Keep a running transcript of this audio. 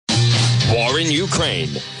in Ukraine,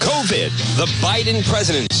 COVID, the Biden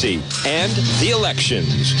presidency, and the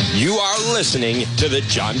elections. You are listening to The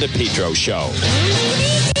John DePetro Show.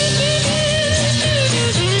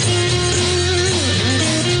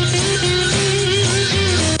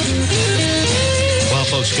 Well,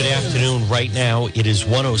 folks, good afternoon. Right now, it is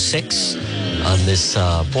 1:06 on this,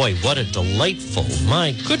 boy, what a delightful,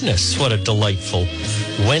 my goodness, what a delightful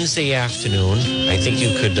Wednesday afternoon. I think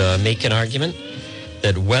you could make an argument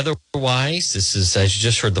that weather-wise, this is, as you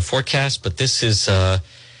just heard the forecast, but this is,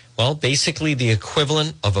 well, basically the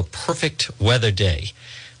equivalent of a perfect weather day.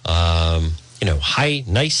 High,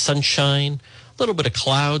 nice sunshine, a little bit of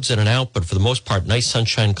clouds in and out, but for the most part, nice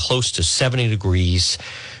sunshine, close to 70 degrees.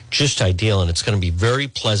 Just ideal, and it's going to be very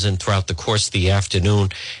pleasant throughout the course of the afternoon.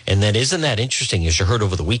 And then isn't that interesting, as you heard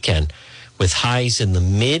over the weekend, with highs in the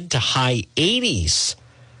mid to high 80s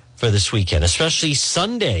for this weekend, especially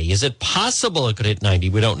Sunday. Is it possible it could hit 90?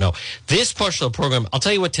 We don't know. This portion of the program, I'll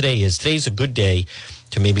tell you what today is. Today's a good day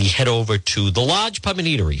to maybe head over to the Lodge Pub and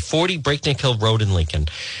Eatery, 40 Breakneck Hill Road in Lincoln.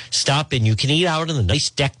 Stop in. You can eat out on the nice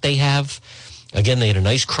deck they have. Again, they had a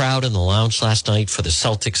nice crowd in the lounge last night for the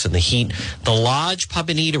Celtics and the Heat. The Lodge Pub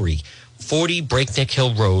and Eatery, 40 Breakneck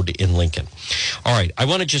Hill Road in Lincoln. All right, I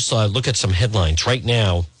want to just look at some headlines right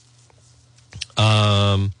now.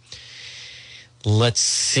 Let's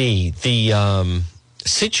see. The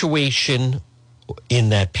situation in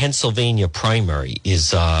that Pennsylvania primary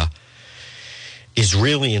is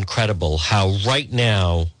really incredible. How right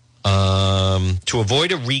now, to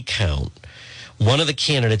avoid a recount, one of the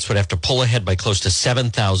candidates would have to pull ahead by close to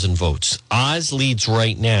 7,000 votes. Oz leads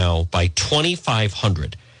right now by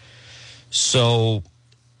 2,500. So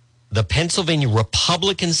the Pennsylvania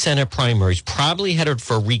Republican Senate primary is probably headed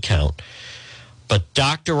for a recount. But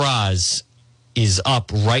Dr. Oz is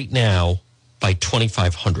up right now by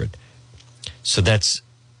 2,500. So that's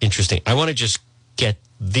interesting. I want to just get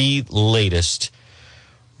the latest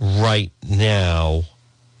right now.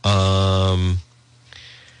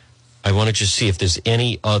 I want to just see if there's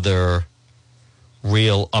any other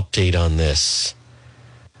real update on this.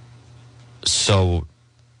 So,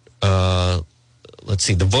 let's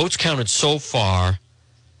see. The votes counted so far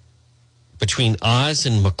between Oz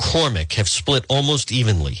and McCormick have split almost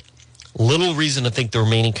evenly. Little reason to think the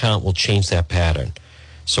remaining count will change that pattern.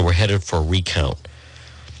 So we're headed for a recount.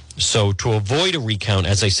 So to avoid a recount,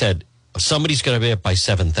 as I said, somebody's going to be up by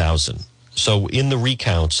 7,000. So in the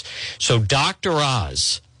recounts, so Dr.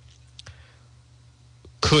 Oz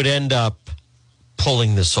could end up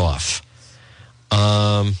pulling this off.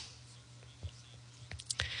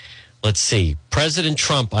 Let's see. President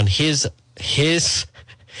Trump on his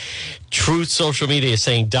Truth social media is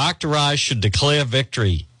saying Dr. Oz should declare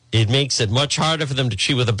victory. It makes it much harder for them to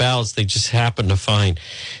cheat with the ballots they just happen to find.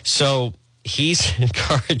 So he's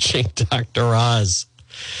encouraging Dr. Oz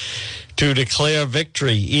to declare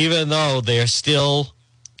victory, even though they're still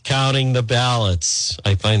counting the ballots.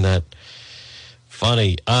 I find that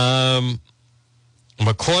funny.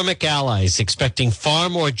 McCormick allies expecting far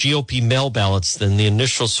more GOP mail ballots than the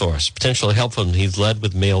initial source. Potentially helpful. He's led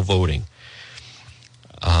with mail voting.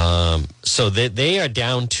 So they are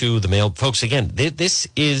down to the mail. Folks, again, this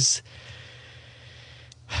is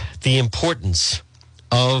the importance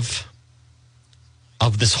of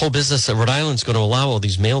this whole business that Rhode Island's going to allow all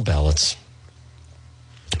these mail ballots.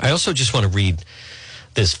 I also just want to read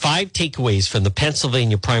this 5 takeaways from the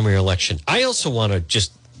Pennsylvania primary election. I also want to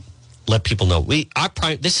just let people know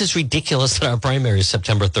this is ridiculous that our primary is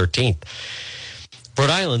September 13th. Rhode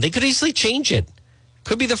Island, they could easily change it.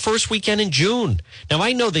 Could be the first weekend in June. Now,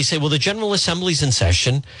 I know they say, well, the General Assembly's in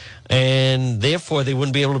session, and therefore they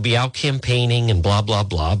wouldn't be able to be out campaigning and blah, blah,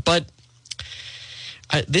 blah. But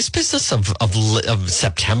this business of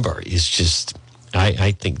September is just,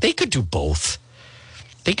 I think they could do both.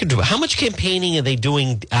 They could do. How much campaigning are they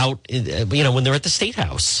doing out, when they're at the State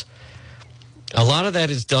House? A lot of that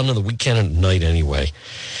is done on the weekend and at night anyway.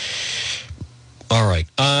 All right.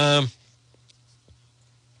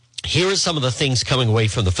 Here are some of the things coming away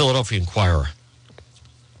from the Philadelphia Inquirer.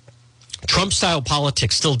 Trump-style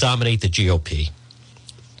politics still dominate the GOP.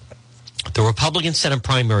 The Republican Senate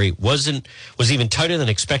primary was even tighter than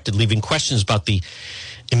expected, leaving questions about the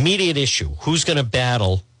immediate issue. Who's going to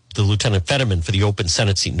battle the Lieutenant Fetterman for the open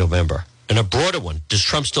Senate seat in November? And a broader one, does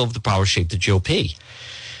Trump still have the power to shape the GOP?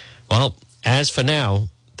 Well, as for now,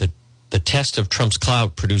 the test of Trump's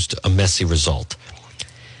clout produced a messy result.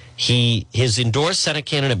 His endorsed Senate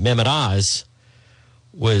candidate, Mehmet Oz,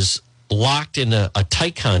 was locked in a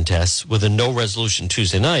tight contest with a no resolution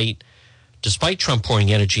Tuesday night, despite Trump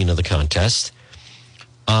pouring energy into the contest.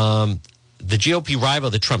 The GOP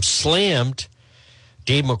rival that Trump slammed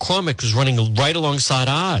Dave McCormick was running right alongside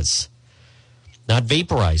Oz, not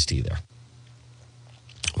vaporized either.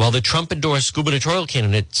 While the Trump-endorsed gubernatorial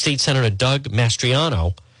candidate, State Senator Doug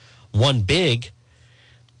Mastriano, won big,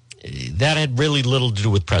 that had really little to do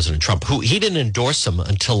with President Trump, who he didn't endorse him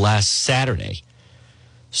until last Saturday.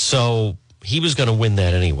 So he was going to win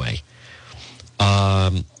that anyway.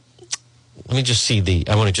 Let me just see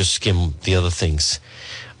I want to just skim the other things.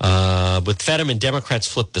 With Fetterman, Democrats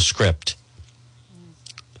flipped the script.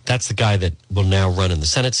 That's the guy that will now run in the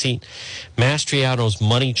Senate seat. Mastriano's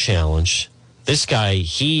money challenge. This guy,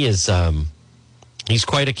 he's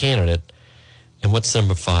quite a candidate. And what's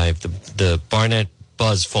number 5? The Barnett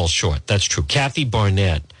buzz falls short. That's true. Kathy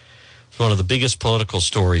Barnett was one of the biggest political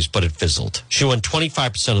stories, but it fizzled. She won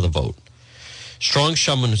 25% of the vote. Strong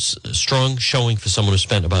showing for someone who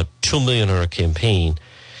spent about $2 million on her campaign.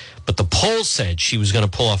 But the poll said she was going to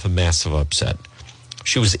pull off a massive upset.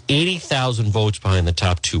 She was 80,000 votes behind the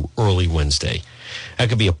top two early Wednesday. That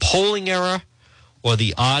could be a polling error, or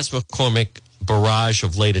the Oz McCormick barrage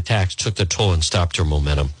of late attacks took the toll and stopped her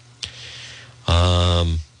momentum. But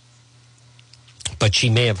she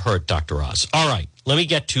may have hurt Dr. Oz. All right, let me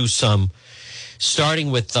get to starting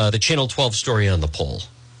with the Channel 12 story on the poll,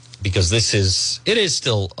 because it is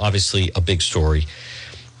still obviously a big story,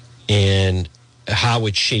 and how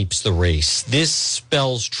it shapes the race. This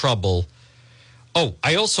spells trouble. Oh,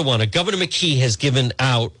 I also want to, Governor McKee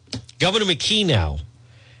now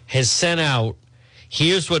has sent out,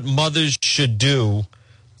 here's what mothers should do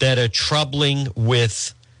that are troubling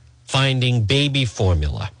with finding baby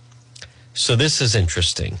formula. So this is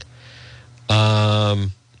interesting.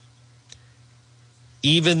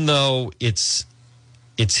 Even though it's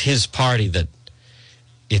his party that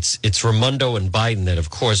it's Raimondo and Biden that have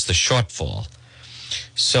caused the shortfall.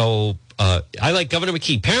 So I like Governor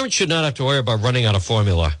McKee. Parents should not have to worry about running out of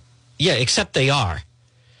formula. Yeah, except they are.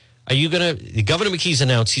 Governor McKee's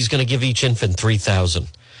announced he's going to give each infant $3,000.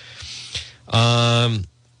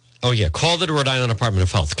 Call the Rhode Island Department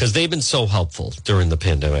of Health, because they've been so helpful during the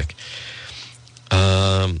pandemic.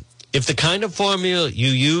 If the kind of formula you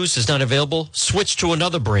use is not available, switch to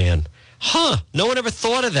another brand. No one ever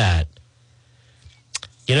thought of that.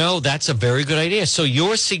 That's a very good idea. So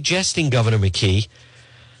you're suggesting, Governor McKee,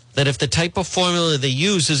 that if the type of formula they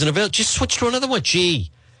use isn't available, just switch to another one.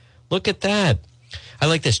 Gee, look at that. I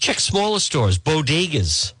like this. Check smaller stores,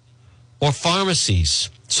 bodegas, or pharmacies.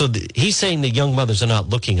 So he's saying the young mothers are not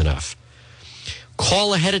looking enough.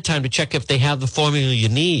 Call ahead of time to check if they have the formula you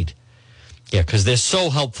need. Yeah, because they're so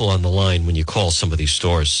helpful on the line when you call some of these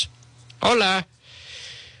stores. Hola.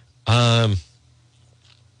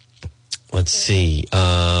 Let's see.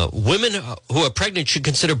 Women who are pregnant should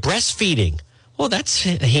consider breastfeeding. Well, that's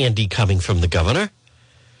handy coming from the governor.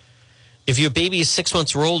 If your baby is 6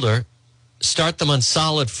 months or older, start them on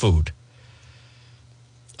solid food.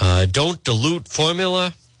 Don't dilute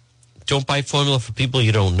formula. Don't buy formula for people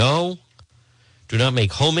you don't know. Do not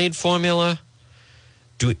make homemade formula.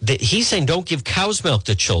 He's saying don't give cow's milk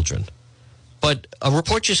to children. But a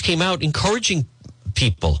report just came out encouraging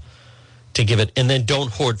people to give it, and then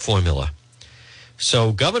don't hoard formula.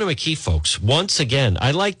 So Governor McKee, folks, once again,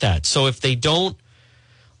 I like that. So if they don't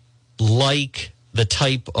like the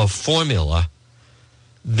type of formula,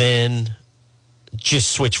 then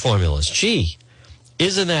just switch formulas. Gee,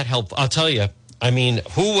 isn't that helpful? I'll tell you,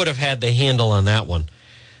 who would have had the handle on that one?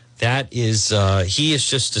 That is, he is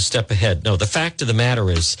just a step ahead. No, the fact of the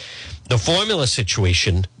matter is the formula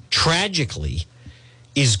situation, tragically,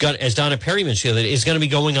 is going, as Donna Perry mentioned, is going to be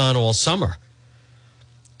going on all summer.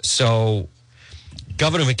 So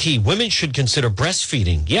Governor McKee, women should consider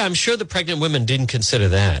breastfeeding. Yeah, I'm sure the pregnant women didn't consider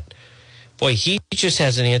that. Boy, he just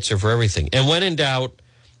has an answer for everything. And when in doubt,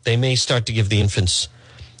 they may start to give the infants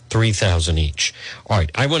 $3,000 each. All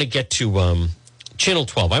right, I want to get to Channel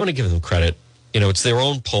 12. I want to give them credit. It's their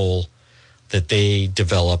own poll that they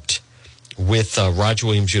developed with Roger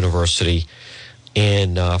Williams University,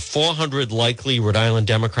 and 400 likely Rhode Island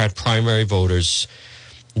Democrat primary voters.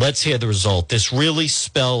 Let's hear the result. This really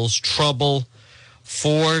spells trouble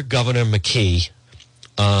for Governor McKee.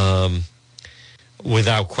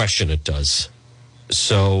 Without question, it does.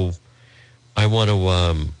 So I want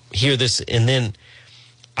to hear this, and then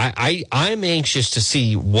I'm anxious to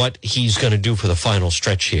see what he's going to do for the final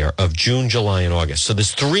stretch here of June, July, and August. So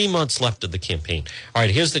there's 3 months left of the campaign. All right,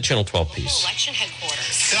 here's the Channel 12 piece. Election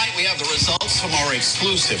headquarters. Tonight we have the results from our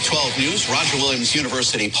exclusive 12 News Roger Williams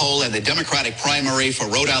University poll, and the Democratic primary for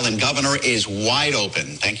Rhode Island governor is wide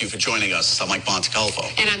open. Thank you for joining us. I'm Mike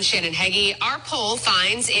Montecalvo. And I'm Shannon Heggie. Our poll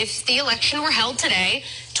finds if the election were held today,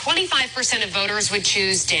 25% of voters would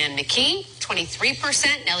choose Dan McKee,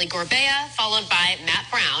 23%. Nelly Gorbea, followed by Matt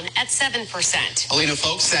Brown at 7%. Helena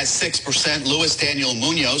Foulkes at 6%. Luis Daniel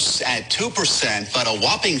Munoz at 2%, but a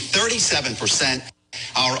whopping 37%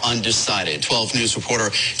 are undecided. 12 News reporter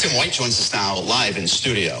Tim White joins us now live in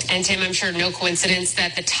studio. And Tim, I'm sure no coincidence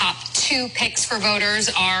that the top two picks for voters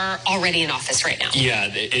are already in office right now. Yeah,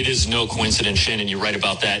 it is no coincidence, Shannon. You're right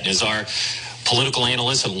about that. And as our political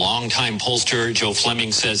analyst and longtime pollster Joe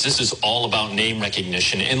Fleming says, this is all about name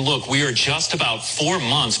recognition. And look, we are just about 4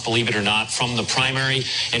 months, believe it or not, from the primary.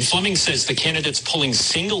 And Fleming says the candidates pulling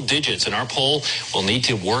single digits in our poll will need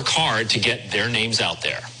to work hard to get their names out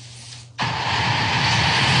there.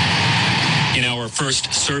 In our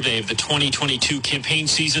first survey of the 2022 campaign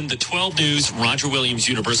season, the 12 News Roger Williams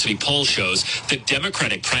University poll shows the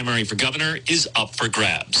Democratic primary for governor is up for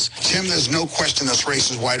grabs. Tim, there's no question this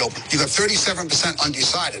race is wide open. You got 37%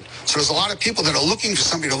 undecided. So there's a lot of people that are looking for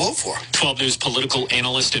somebody to vote for. 12 News political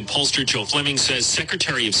analyst and pollster Joe Fleming says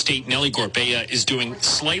Secretary of State Nelly Gorbea is doing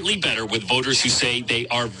slightly better with voters who say they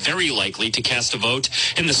are very likely to cast a vote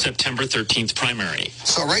in the September 13th primary.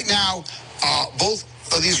 So right now, both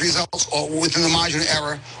of these results are within the margin of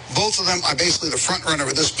error. Both of them are basically the front runner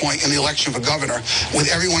at this point in the election for governor, with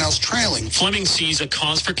everyone else trailing. Fleming sees a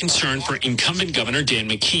cause for concern for incumbent Governor Dan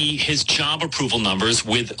McKee, his job approval numbers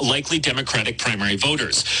with likely Democratic primary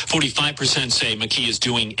voters. 45% say McKee is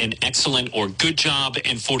doing an excellent or good job,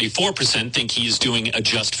 and 44% think he is doing a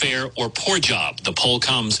just fair or poor job. The poll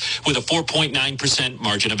comes with a 4.9%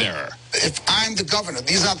 margin of error. If I'm the governor,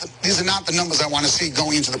 these are not the numbers I want to see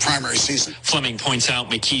going into the primary season. Fleming points out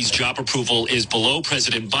McKee's job approval is below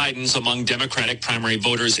President Biden's among Democratic primary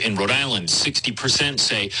voters in Rhode Island. 60%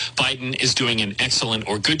 say Biden is doing an excellent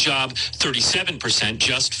or good job, 37%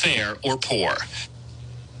 just fair or poor.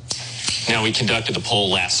 Now, we conducted the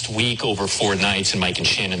poll last week over 4 nights, and Mike and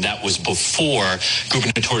Shannon, that was before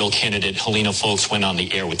gubernatorial candidate Helena Foulkes went on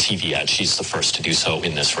the air with TV Ad. She's the first to do so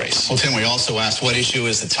in this race. Well, Tim, we also asked what issue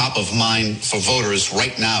is the top of mind for voters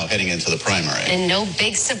right now heading into the primary. And no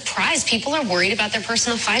big surprise, people are worried about their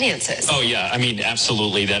personal finances. Oh, yeah. I mean,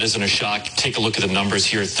 absolutely. That isn't a shock. Take a look at the numbers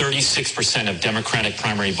here. 36% of Democratic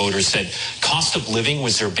primary voters said cost of living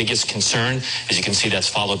was their biggest concern. As you can see, that's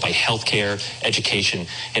followed by health care, education,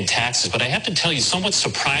 and taxes. But I have to tell you, somewhat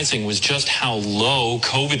surprising was just how low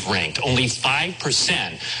COVID ranked. Only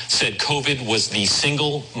 5% said COVID was the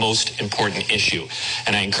single most important issue.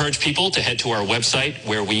 And I encourage people to head to our website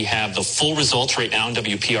where we have the full results right now on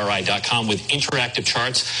WPRI.com with interactive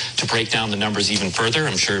charts to break down the numbers even further.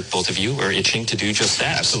 I'm sure both of you are itching to do just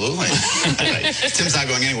that. Absolutely. Right. Tim's not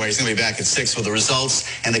going anywhere. He's going to be back at 6 with the results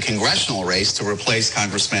and the congressional race to replace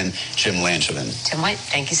Congressman Jim Langevin. Tim White,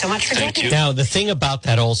 thank you so much for joining us. Now, the thing about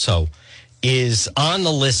that also is on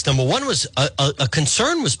the list. Number one was a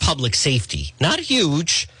concern was public safety. Not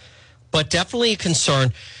huge, but definitely a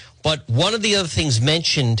concern. But one of the other things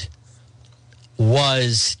mentioned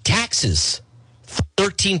was taxes,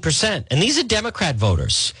 13%. And these are Democrat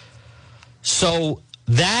voters. So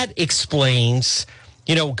that explains,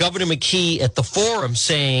 Governor McKee at the forum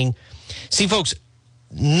saying, see, folks,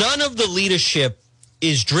 none of the leadership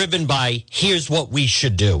is driven by here's what we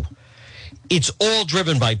should do. It's all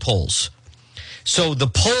driven by polls. So the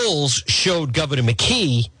polls showed Governor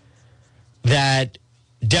McKee that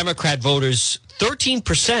Democrat voters,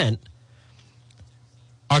 13%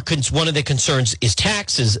 are one of their concerns is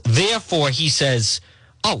taxes. Therefore, he says,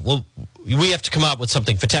 oh, well, we have to come up with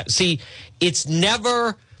something for tax. See, it's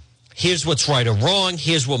never here's what's right or wrong.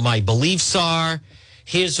 Here's what my beliefs are.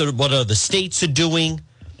 Here's what other states are doing.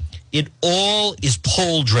 It all is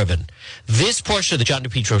poll driven. This portion of the John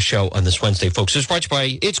DePietro show on this Wednesday, folks, is brought to you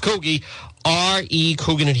by It's Coogie, R.E.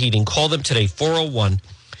 Coogan and Heating. Call them today,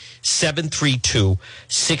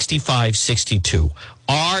 401-732-6562.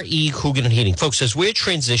 R.E. Coogan and Heating. Folks, as we're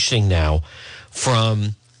transitioning now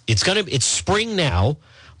from, it's spring now,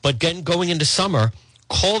 but again, going into summer,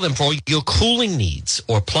 call them for all your cooling needs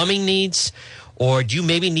or plumbing needs, or do you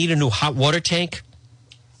maybe need a new hot water tank?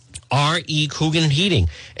 R.E. Coogan and Heating.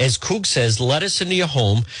 As Coog says, let us into your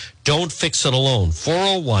home. Don't fix it alone.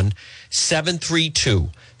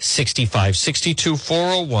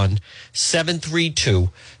 401-732-6562.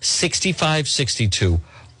 401-732-6562.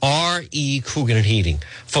 R.E. Coogan and Heating.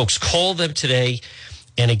 Folks, call them today.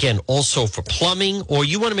 And again, also for plumbing, or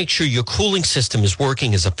you want to make sure your cooling system is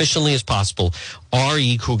working as efficiently as possible,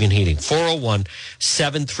 R.E. Coogan Heating.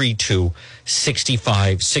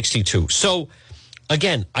 401-732-6562. So,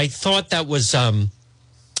 again, I thought that was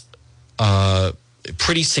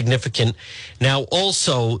pretty significant. Now,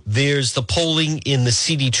 also, there's the polling in the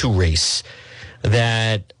CD2 race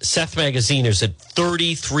that Seth Magazine is at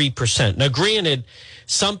 33%. Now, granted,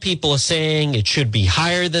 Some people are saying it should be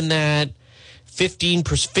higher than that,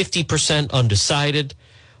 50% undecided.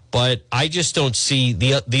 But I just don't see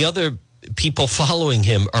the other people following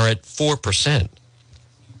him are at 4%.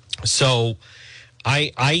 So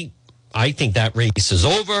I think that race is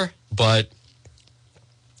over, but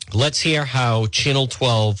let's hear how Channel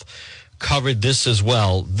 12 covered this as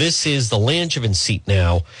well. This is the Langevin seat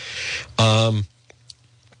now. I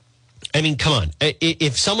mean, come on.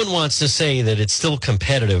 If someone wants to say that it's still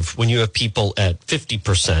competitive when you have people at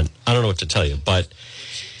 50%, I don't know what to tell you, but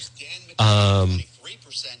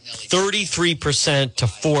 33% to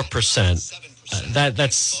 4%.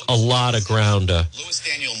 That's a lot of ground to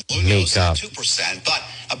make up. 2%, but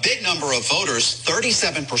a big number of voters,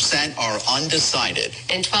 37%, are undecided.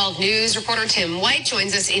 And 12 News reporter Tim White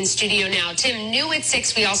joins us in studio now. Tim, new at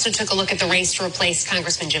 6, we also took a look at the race to replace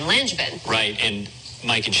Congressman Jim Langevin. Right, and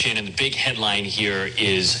Mike and Shannon, the big headline here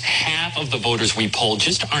is half of the voters we polled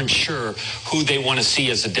just aren't sure who they want to see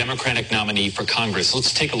as the Democratic nominee for Congress.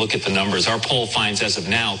 Let's take a look at the numbers. Our poll finds as of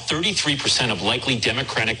now, 33% of likely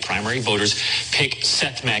Democratic primary voters pick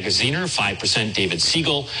Seth Magaziner, 5% David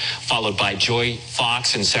Siegel, followed by Joy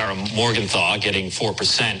Fox and Sarah Morgenthau getting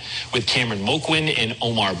 4%, with Cameron Moquin and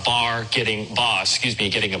Omar Barr getting about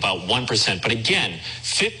 1%. But again,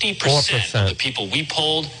 50% of the people we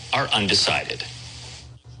polled are undecided.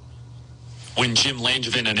 When Jim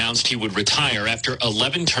Langevin announced he would retire after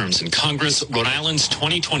 11 terms in Congress, Rhode Island's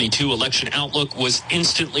 2022 election outlook was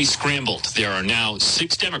instantly scrambled. There are now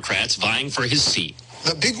 6 Democrats vying for his seat.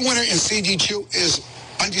 The big winner in CD2 is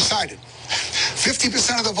undecided.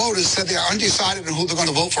 50% of the voters said they are undecided on who they're going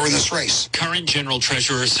to vote for in this race. Current General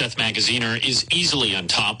Treasurer Seth Magaziner is easily on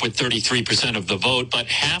top with 33% of the vote, but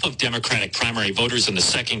half of Democratic primary voters in the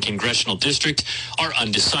 2nd Congressional District are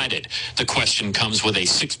undecided. The question comes with a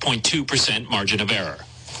 6.2% margin of error.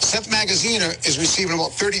 Seth Magaziner is receiving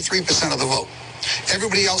about 33% of the vote.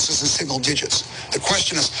 Everybody else is in single digits. The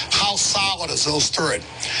question is, how solid is those third?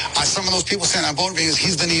 Some of those people saying I'm voting because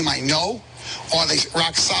he's the name I know, or are they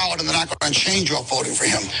rock solid and they're not going to change off voting for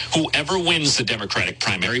him? Whoever wins the Democratic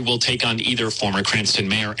primary will take on either former Cranston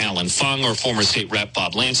Mayor Alan Fung or former State Rep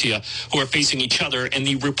Bob Lancia, who are facing each other in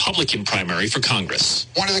the Republican primary for Congress.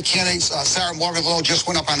 One of the candidates, Sarah Morgenthau, just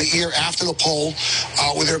went up on the air after the poll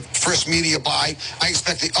with her first media buy. I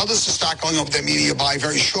expect the others to start going up with their media buy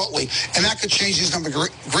very shortly, and that could change these numbers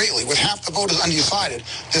greatly. With half the voters undecided,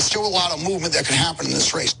 there's still a lot of movement that can happen in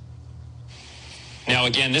this race. Now,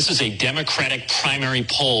 again, this is a Democratic primary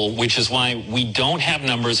poll, which is why we don't have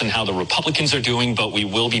numbers on how the Republicans are doing, but we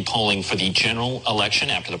will be polling for the general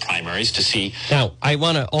election after the primaries to see. Now, I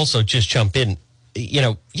want to also just jump in.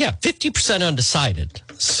 50% undecided.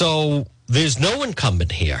 So there's no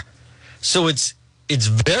incumbent here. So it's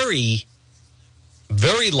very,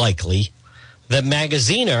 very likely that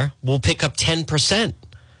Magaziner will pick up 10%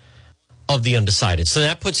 of the undecided. So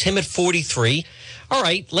that puts him at 43. All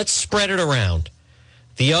right, let's spread it around.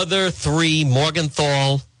 The other 3,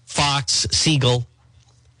 Morgenthau, Fox, Siegel,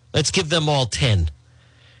 let's give them all 10.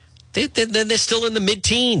 They're still in the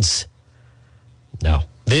mid-teens. No,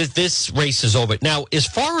 this race is over. Now, as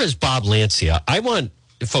far as Bob Lancia, I want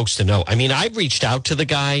folks to know, I mean, I've reached out to the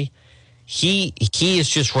guy. He is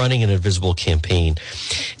just running an invisible campaign.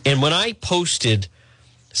 And when I posted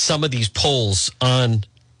some of these polls on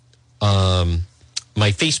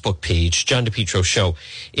my Facebook page, John DePietro Show,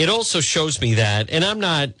 it also shows me that, and I'm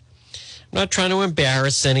not trying to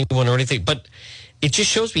embarrass anyone or anything, but it just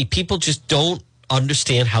shows me people just don't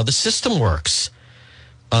understand how the system works.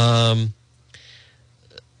 Someone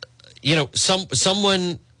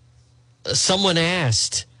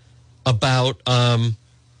asked about,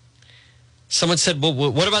 someone said, well,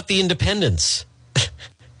 what about the independents?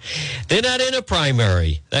 They're not in a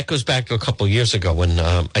primary. That goes back to a couple of years ago when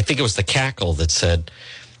I think it was the Cackle that said,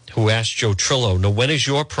 who asked Joe Trillo, no, when is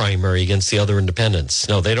your primary against the other independents?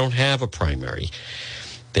 No, they don't have a primary.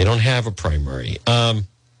 They don't have a primary.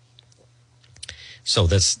 So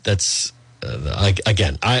that's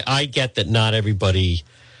again, I get that not everybody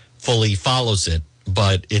fully follows it,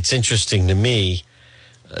 but it's interesting to me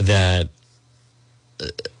that,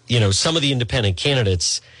 some of the independent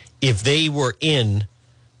candidates, if they were in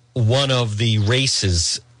one of the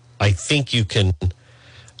races, I think you can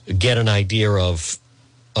get an idea of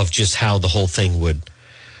just how the whole thing would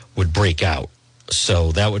break out.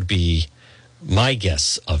 So that would be my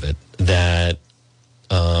guess of it, that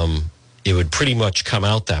it would pretty much come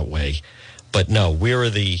out that way. But no, where are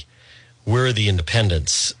the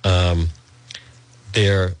independents? The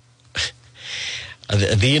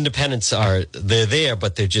independents they're there,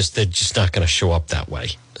 but they're just not going to show up that way.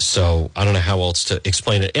 So I don't know how else to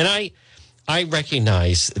explain it. And I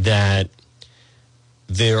recognize that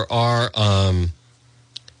there are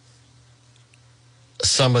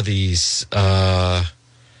some of these,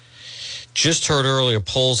 just heard earlier,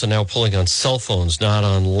 polls are now pulling on cell phones, not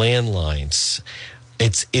on landlines.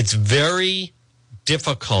 It's very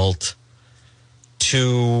difficult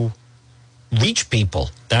to reach people.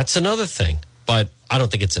 That's another thing. But I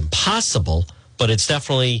don't think it's impossible, but it's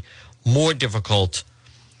definitely more difficult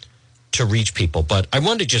to reach people. But I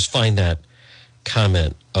wanted to just find that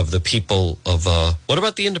comment of the people of, what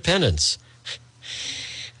about the independents?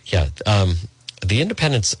 Yeah, the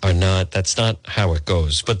independents are not, that's not how it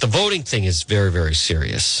goes. But the voting thing is very, very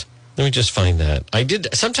serious. Let me just find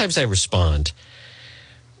that. Sometimes I respond.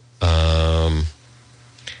 I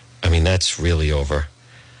mean, that's really over.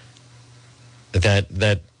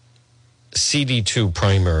 That CD2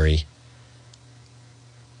 primary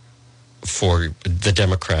for the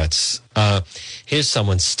Democrats. Here's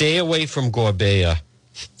someone, stay away from Gorbea.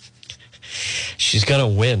 She's going to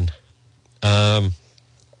win.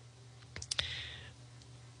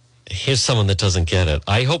 Here's someone that doesn't get it.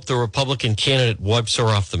 I hope the Republican candidate wipes her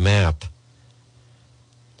off the map.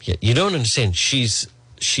 Yeah, you don't understand. She's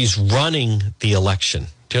running the election.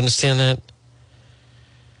 Do you understand that?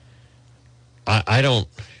 I don't.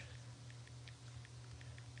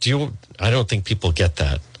 I don't think people get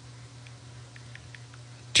that.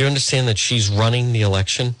 Do you understand that she's running the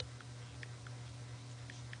election?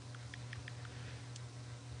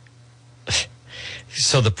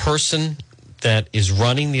 So the person that is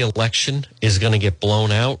running the election is going to get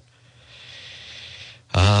blown out.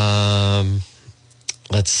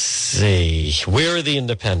 Let's see. Where are the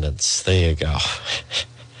independents? There you go.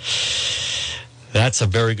 That's a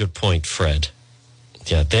very good point, Fred.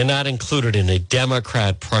 Yeah, they're not included in a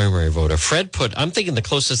Democrat primary voter. Fred I'm thinking the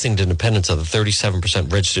closest thing to independents are the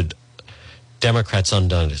 37% registered Democrats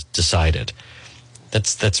undecided.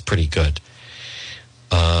 That's pretty good.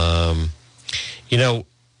 Governor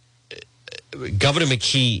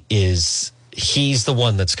McKee he's the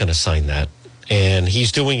one that's going to sign that, and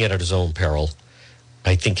he's doing it at his own peril.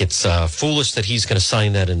 I think it's foolish that he's going to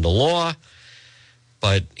sign that into law,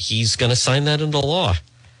 but he's going to sign that into law.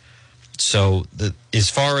 So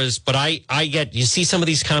but I get, you see some of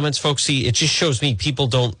these comments, folks, it just shows me people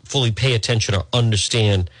don't fully pay attention or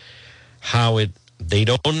understand they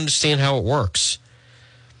don't understand how it works.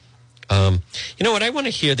 You know what? I want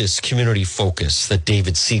to hear this community focus that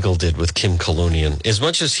David Siegel did with Kim Kalunian. As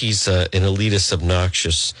much as he's an elitist,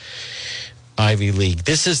 obnoxious Ivy League,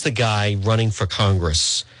 this is the guy running for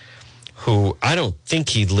Congress who I don't think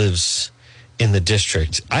he lives in the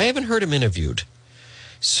district. I haven't heard him interviewed.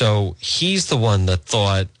 So he's the one that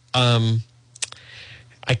thought, I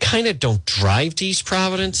kind of don't drive to East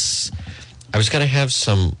Providence. I was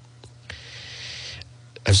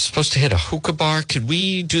supposed to hit a hookah bar. Could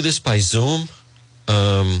we do this by Zoom?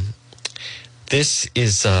 This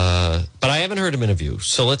is, but I haven't heard him interview.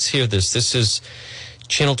 So let's hear this. This is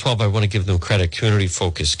Channel 12. I want to give them credit. Community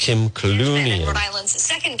Focus. Kim Kalunian. Rhode Island's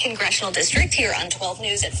 2nd Congressional District here on 12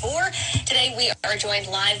 News at 4. Today we are joined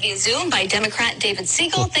live via Zoom by Democrat David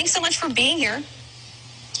Siegel. Thanks so much for being here.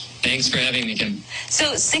 Thanks for having me, Kim.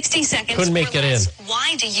 So 60 seconds. Couldn't make it in.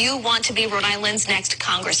 Why do you want to be Rhode Island's next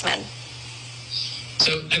congressman?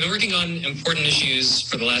 So I've been working on important issues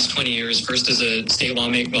for the last 20 years, first as a state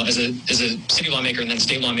lawmaker, as a city lawmaker and then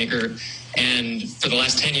state lawmaker, and for the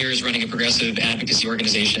last 10 years running a progressive advocacy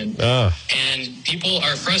organization. And people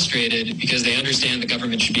are frustrated because they understand the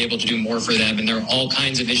government should be able to do more for them, and there are all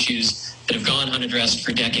kinds of issues that have gone unaddressed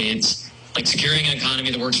for decades, like securing an economy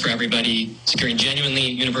that works for everybody, securing genuinely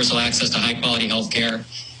universal access to high-quality health care,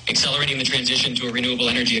 accelerating the transition to a renewable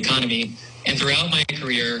energy economy. And throughout my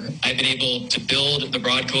career, I've been able to build the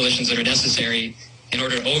broad coalitions that are necessary in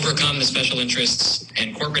order to overcome the special interests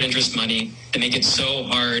and corporate interest money that make it so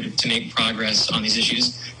hard to make progress on these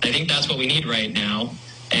issues. And I think that's what we need right now,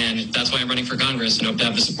 and that's why I'm running for Congress and hope to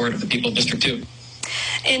have the support of the people of District 2.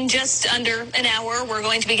 In just under an hour, we're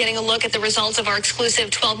going to be getting a look at the results of our exclusive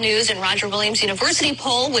 12 News and Roger Williams University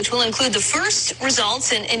poll, which will include the first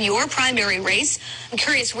results in your primary race. I'm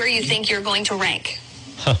curious where you think you're going to rank.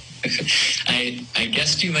 I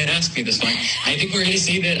guessed you might ask me this one. I think we're going to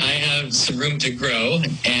see that I have some room to grow,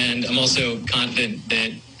 and I'm also confident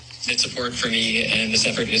that support for me and this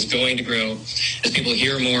effort is going to grow as people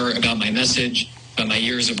hear more about my message, about my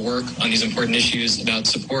years of work on these important issues, about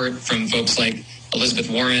support from folks like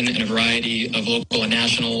Elizabeth Warren and a variety of local and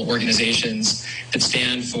national organizations that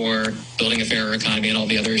stand for building a fairer economy and all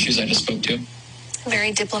the other issues I just spoke to.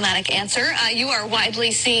 Very diplomatic answer. You are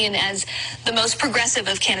widely seen as the most progressive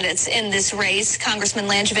of candidates in this race. Congressman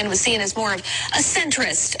Langevin was seen as more of a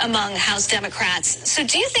centrist among House Democrats. So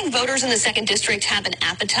do you think voters in the 2nd District have an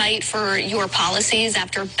appetite for your policies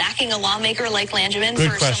after backing a lawmaker like Langevin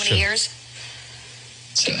for so many years?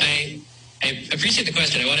 So I appreciate the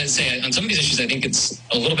question. I want to say on some of these issues, I think it's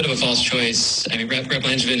a little bit of a false choice. I mean, Rep.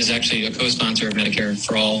 Langevin is actually a co-sponsor of Medicare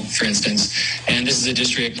for All, for instance. And this is a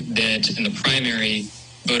district that in the primary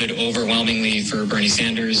voted overwhelmingly for Bernie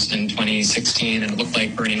Sanders in 2016. And it looked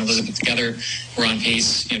like Bernie and Elizabeth together were on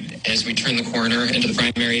pace as we turn the corner into the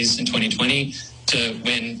primaries in 2020 to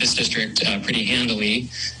win this district pretty handily.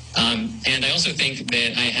 And I also think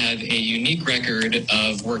that I have a unique record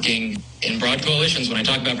of working in broad coalitions. When I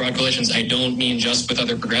talk about broad coalitions, I don't mean just with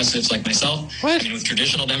other progressives like myself. I mean with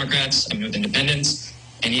traditional Democrats, I mean with independents,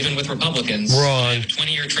 and even with Republicans. Wrong. I have a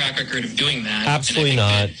 20-year track record of doing that. Absolutely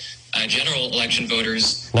not. General election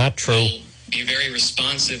voters not true. Will be very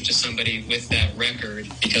responsive to somebody with that record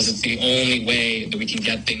because it's the only way that we can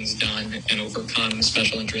get things done and overcome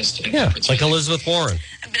special interest. And like Elizabeth Warren.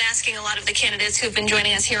 I've been asking a lot of the candidates who've been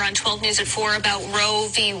joining us here on 12 News at 4 about Roe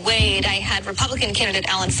v. Wade. I had Republican candidate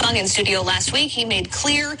Alan Fung in studio last week. He made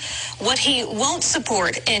clear what he won't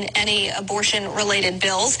support in any abortion-related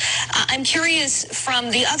bills. I'm curious,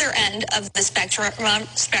 from the other end of the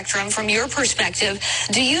spectrum, from your perspective,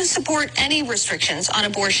 do you support any restrictions on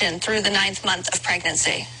abortion through the 9th month of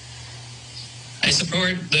pregnancy? I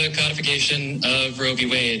support the codification of Roe v.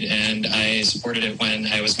 Wade, and I supported it when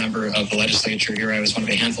I was a member of the legislature here. I was one of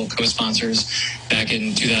a handful of co-sponsors back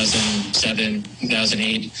in 2007,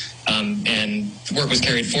 2008, and work was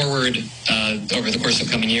carried forward over the course of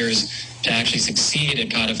coming years to actually succeed at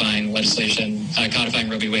codifying legislation, codifying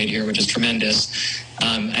Roe v. Wade here, which is tremendous.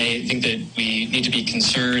 I think that we need to be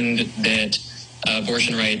concerned that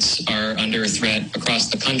abortion rights are under threat across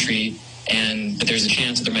the country, and that there's a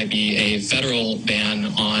chance that there might be a federal ban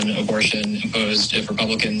on abortion imposed if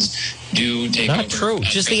Republicans do take over. Not true.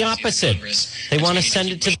 Just the opposite. They want to send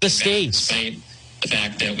it to the states. Despite the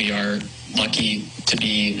fact that we are lucky to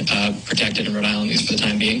be protected in Rhode Island, at least for the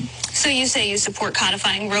time being. So you say you support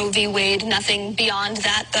codifying Roe v. Wade, nothing beyond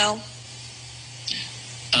that, though?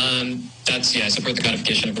 I support the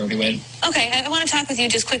codification of Roe v. Wade. Okay, I want to talk with you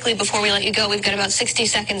just quickly before we let you go. We've got about 60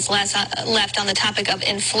 seconds left on the topic of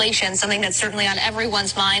inflation, something that's certainly on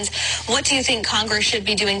everyone's minds. What do you think Congress should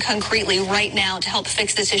be doing concretely right now to help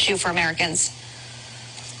fix this issue for Americans?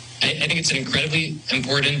 I think it's an incredibly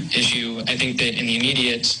important issue. I think that in the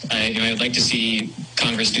immediate, I would like to see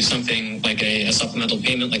Congress do something like a supplemental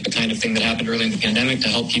payment, like the kind of thing that happened early in the pandemic to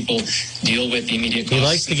help people deal with the immediate costs. He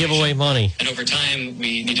likes to give away money. And over time,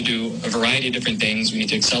 we need to do a variety of different things. We need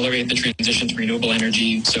to accelerate the transition to renewable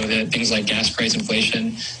energy so that things like gas price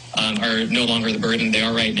inflation are no longer the burden they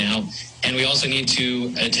are right now. And we also need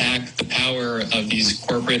to attack the power of these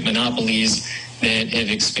corporate monopolies that have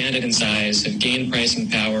expanded in size, have gained pricing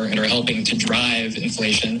power, and are helping to drive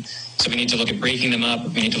inflation. So we need to look at breaking them up.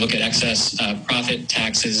 We need to look at excess profit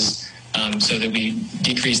taxes so that we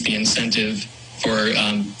decrease the incentive for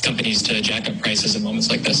companies to jack up prices in moments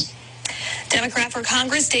like this. Democrat for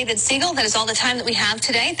Congress, David Siegel. That is all the time that we have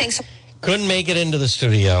today. Thanks. Couldn't make it into the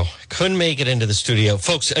studio.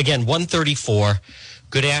 Folks, again, 1:34.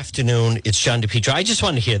 Good afternoon. It's John DePietro. I just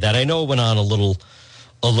wanted to hear that. I know it went on a little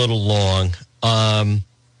long.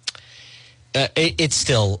 It's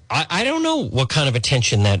still, I don't know what kind of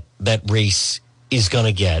attention that race is going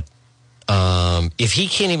to get. If he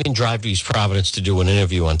can't even drive to East Providence to do an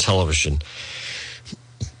interview on television,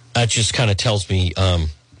 that just kind of tells me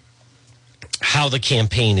how the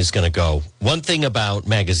campaign is going to go. One thing about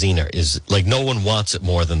Magaziner is, like, no one wants it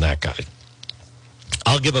more than that guy.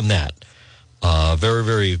 I'll give him that. Very,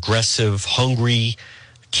 very aggressive, hungry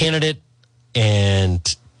candidate,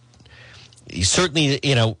 and certainly,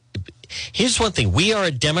 here's one thing. We are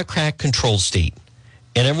a Democrat-controlled state,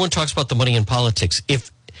 and everyone talks about the money in politics.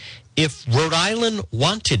 If Rhode Island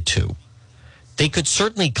wanted to, they could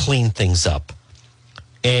certainly clean things up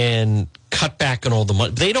and cut back on all the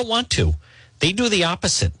money. They don't want to. They do the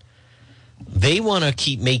opposite. They want to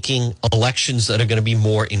keep making elections that are going to be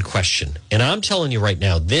more in question. And I'm telling you right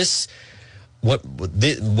now, what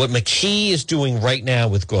McKee is doing right now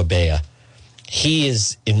with Gorbea,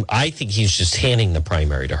 I think he's just handing the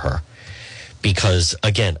primary to her. Because,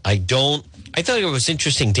 again, I thought it was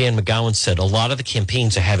interesting. Dan McGowan said a lot of the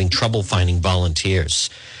campaigns are having trouble finding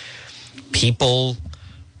volunteers. People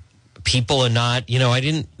are not,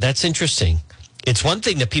 that's interesting. It's one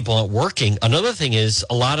thing that people aren't working. Another thing is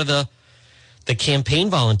a lot of the campaign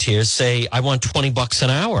volunteers say, I want $20 an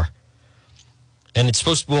hour. And it's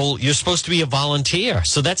you're supposed to be a volunteer.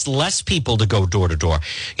 So that's less people to go door to door.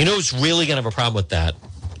 You know who's really going to have a problem with that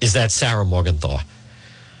is that Sarah Morgenthau.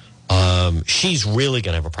 She's really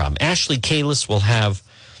going to have a problem. Ashley Kalus will have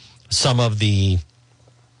some of the,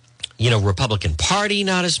 Republican Party,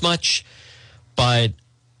 not as much. But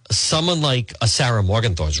someone like a Sarah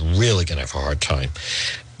Morgenthau is really going to have a hard time.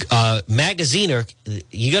 Magaziner,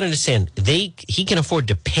 you got to understand, he can afford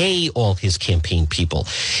to pay all his campaign people.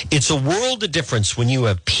 It's a world of difference when you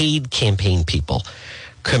have paid campaign people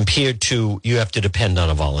compared to you have to depend on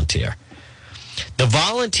a volunteer.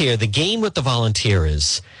 The game with the volunteer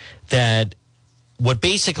is that what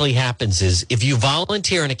basically happens is if you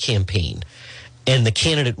volunteer in a campaign and the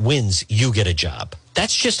candidate wins, you get a job.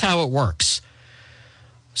 That's just how it works.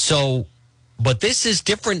 So, but this is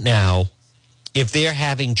different now. If they're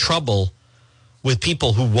having trouble with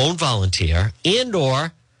people who won't volunteer and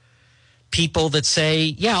or people that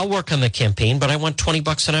say, yeah, I'll work on the campaign, but I want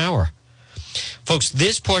 $20 an hour. Folks,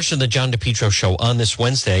 this portion of the John DePietro Show on this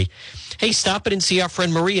Wednesday, hey, stop it and see our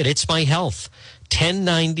friend Marie at It's My Health,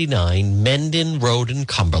 1099 Mendon Road in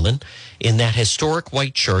Cumberland, in that historic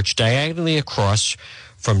white church diagonally across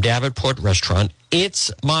from Davenport Restaurant.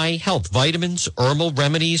 It's My Health. Vitamins, herbal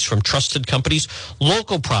remedies from trusted companies,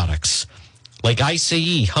 local products like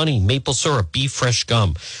ICE, honey, maple syrup, beef fresh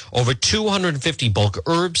gum. Over 250 bulk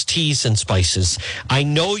herbs, teas, and spices. I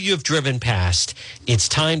know you've driven past. It's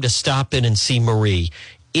time to stop in and see Marie.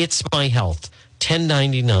 It's My Health,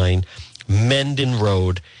 1099 Mendon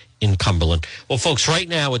Road in Cumberland. Well, folks, right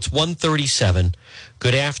now it's 1:37.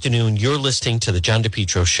 Good afternoon. You're listening to the John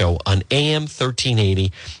DePietro Show on AM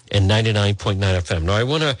 1380 and 99.9 FM. Now, I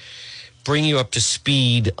want to bring you up to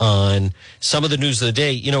speed on some of the news of the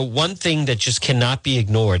day. One thing that just cannot be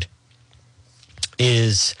ignored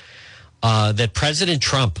is that President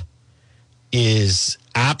Trump is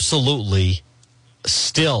absolutely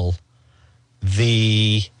still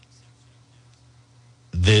the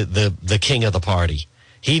king of the party.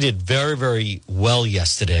 He did very, very well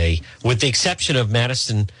yesterday, with the exception of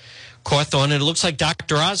Madison Cawthorn, and it looks like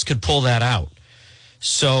Dr. Oz could pull that out.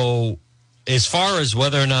 So as far as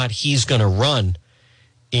whether or not he's going to run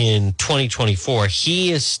in 2024,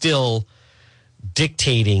 he is still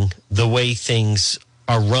dictating the way things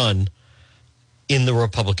are run in the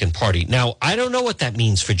Republican Party. Now, I don't know what that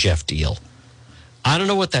means for Jeff Deal. And I don't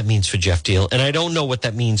know what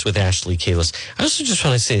that means with Ashley Kalus. I also just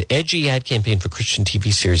want to say, edgy ad campaign for Christian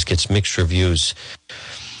TV series gets mixed reviews.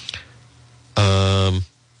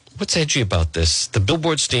 What's edgy about this? The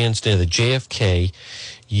billboard stands near the JFK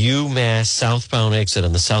UMass southbound exit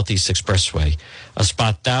on the Southeast Expressway, a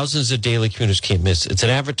spot thousands of daily commuters can't miss. It's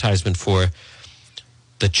an advertisement for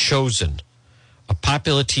The Chosen, a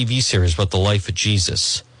popular TV series about the life of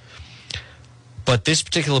Jesus. But this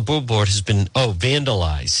particular billboard has been,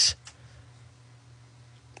 vandalized.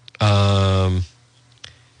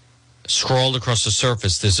 Scrawled across the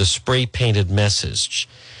surface, there's a spray-painted message.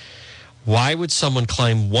 Why would someone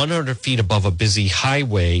climb 100 feet above a busy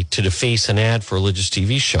highway to deface an ad for a religious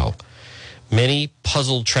TV show? Many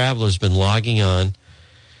puzzled travelers have been logging on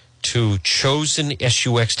to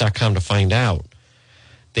chosensux.com to find out.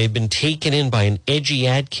 They've been taken in by an edgy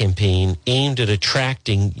ad campaign aimed at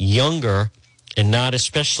attracting younger and not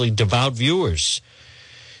especially devout viewers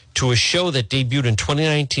to a show that debuted in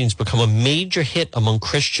 2019 has become a major hit among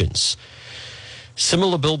Christians.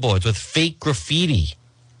 Similar billboards with fake graffiti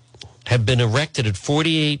have been erected at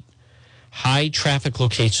 48 high-traffic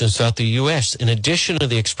locations throughout the U.S. In addition to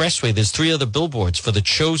the expressway, there's 3 other billboards for The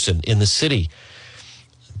Chosen in the city.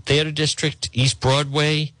 Theater District, East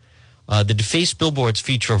Broadway. The defaced billboards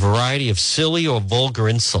feature a variety of silly or vulgar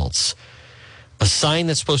insults. A sign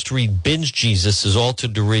that's supposed to read Binge Jesus is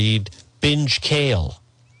altered to read Binge Kale.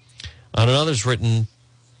 On another's written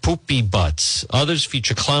Poopy Butts. Others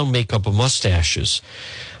feature clown makeup and mustaches.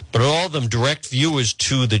 But all of them direct viewers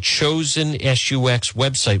to the Chosen SUX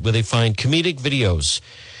website, where they find comedic videos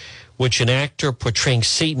which an actor portraying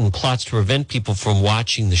Satan plots to prevent people from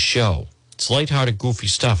watching the show. It's lighthearted, goofy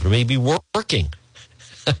stuff. It may be working.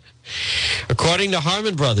 According to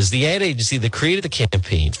Harmon Brothers, the ad agency that created the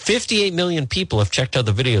campaign, 58 million people have checked out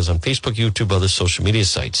the videos on Facebook, YouTube, other social media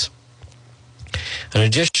sites. An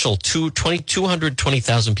additional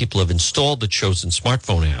 220,000 people have installed the Chosen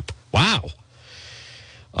smartphone app. Wow.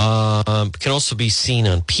 Can also be seen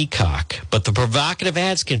on Peacock. But the provocative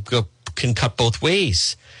ads can cut both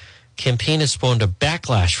ways. Campaign has spawned a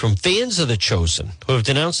backlash from fans of The Chosen, who have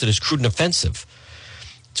denounced it as crude and offensive.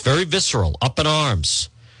 It's very visceral, up in arms.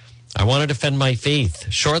 I want to defend my faith.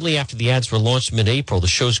 Shortly after the ads were launched in mid-April, the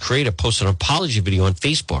show's creator posted an apology video on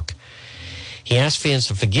Facebook. He asked fans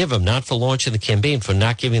to forgive him, not for launching the campaign, for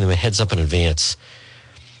not giving them a heads up in advance.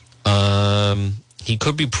 He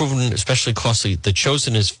could be proven especially costly. The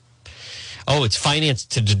Chosen is, it's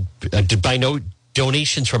financed by no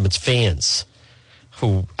donations from its fans,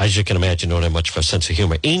 who, as you can imagine, don't have much of a sense of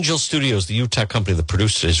humor. Angel Studios, the Utah company that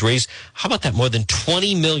produced it, has raised, how about that, more than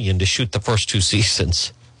 $20 million to shoot the first 2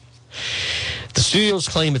 seasons. The studios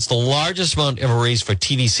claim it's the largest amount ever raised for a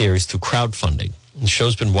TV series through crowdfunding. The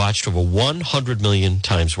show's been watched over 100 million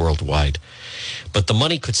times worldwide. But the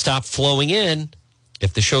money could stop flowing in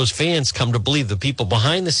if the show's fans come to believe the people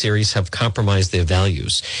behind the series have compromised their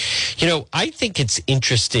values. You know, I think it's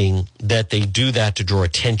interesting that they do that to draw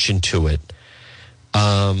attention to it.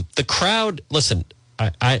 The crowd, listen,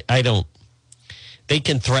 I don't, they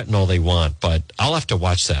can threaten all they want, but I'll have to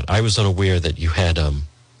watch that. I was unaware that you had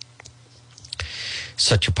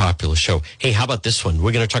such a popular show. Hey, how about this one?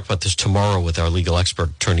 We're going to talk about this tomorrow with our legal expert,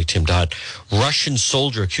 attorney Tim Dodd. Russian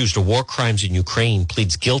soldier accused of war crimes in Ukraine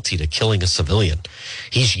pleads guilty to killing a civilian.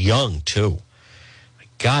 He's young, too. My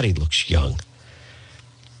God, he looks young.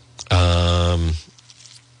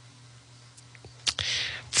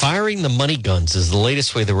 Firing the money guns is the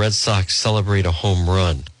latest way the Red Sox celebrate a home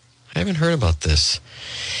run. I haven't heard about this.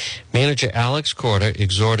 Manager Alex Corda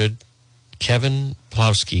exhorted Kevin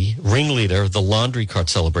Plowski, ringleader of the laundry cart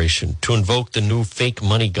celebration, to invoke the new fake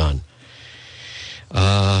money gun.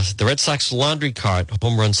 The Red Sox laundry cart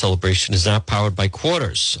home run celebration is now powered by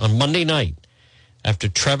quarters. On Monday night, after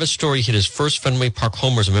Trevor Story hit his first Fenway Park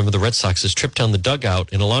homers, a member of the Red Sox, his trip down the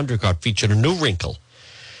dugout in a laundry cart featured a new wrinkle.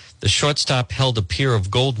 The shortstop held a pair of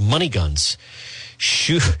gold money guns,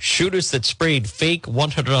 shooters that sprayed fake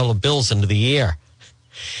 $100 bills into the air.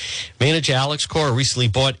 Manager Alex Cora recently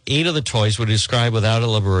bought 8 of the toys, what he described without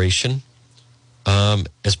elaboration,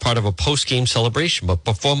 as part of a post-game celebration. But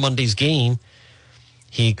before Monday's game,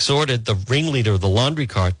 he exhorted the ringleader of the laundry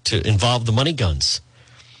cart to involve the money guns.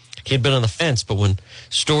 He had been on the fence, but when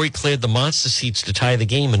Story cleared the monster seats to tie the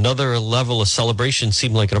game, another level of celebration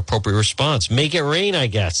seemed like an appropriate response. Make it rain, I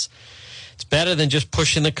guess. It's better than just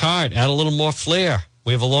pushing the cart. Add a little more flair.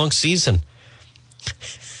 We have a long season.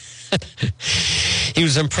 He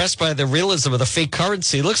was impressed by the realism of the fake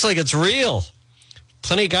currency. It looks like it's real.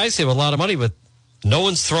 Plenty of guys have a lot of money, but no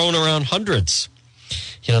one's throwing around hundreds.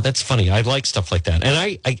 You know, that's funny. I like stuff like that.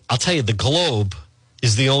 And I'll tell you, the Globe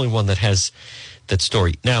is the only one that has that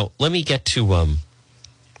story. Now, let me get to,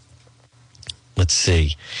 let's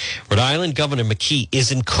see. Rhode Island Governor McKee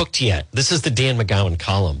isn't cooked yet. This is the Dan McGowan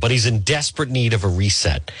column, but he's in desperate need of a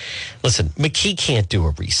reset. Listen, McKee can't do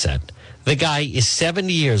a reset. The guy is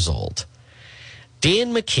 70 years old.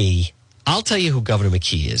 Dan McKee, I'll tell you who Governor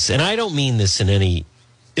McKee is, and I don't mean this in any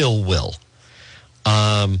ill will,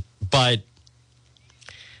 but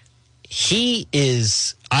he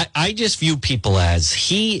is, I just view people as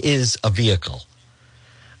he is a vehicle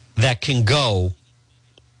that can go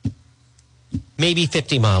maybe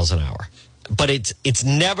 50 miles an hour, but it's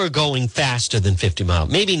never going faster than 50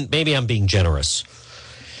 miles. Maybe I'm being generous.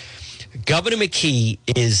 Governor McKee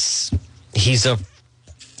he's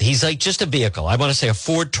like just a vehicle. I want to say a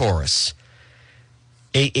Ford Taurus.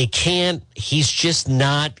 He's just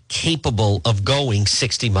not capable of going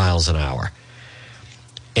 60 miles an hour.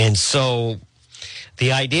 And so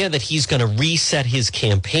the idea that he's going to reset his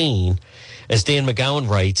campaign, as Dan McGowan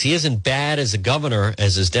writes, he isn't bad as a governor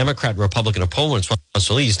as his Democrat and Republican opponents.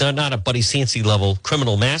 So he's not a Buddy Sancy level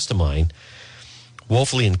criminal mastermind,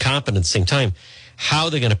 woefully incompetent at the same time. How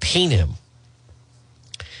they're going to paint him.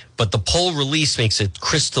 But the poll release makes it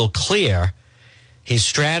crystal clear his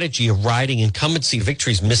strategy of riding incumbency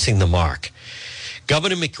victory is missing the mark.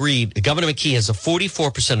 Governor McKee has a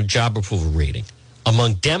 44% job approval rating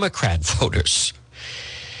among Democrat voters,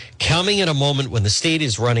 coming at a moment when the state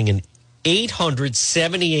is running an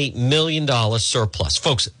 $878 million surplus.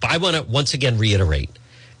 Folks, I want to once again reiterate,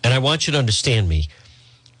 and I want you to understand me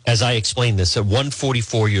as I explain this. At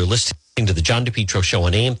 1:44, you're listening to the John DePietro Show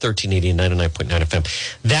on AM 1380 and 99.9 FM.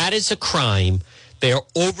 That is a crime. They are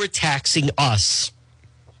overtaxing us.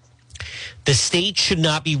 The state should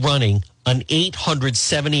not be running an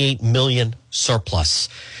 $878 million surplus.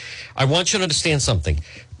 I want you to understand something.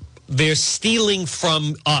 They're stealing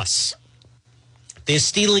from us. They're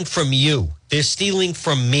stealing from you. They're stealing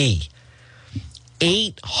from me.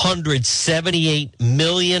 $878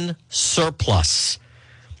 million surplus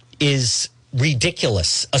is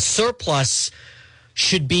ridiculous. A surplus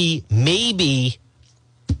should be maybe,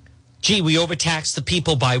 we overtaxed the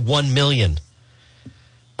people by $1 million,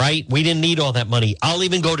 right? We didn't need all that money. I'll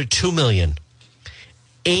even go to $2 million.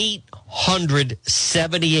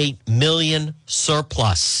 $878 million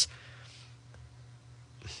surplus.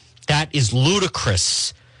 That is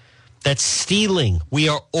ludicrous. That's stealing. We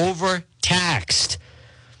are overtaxed.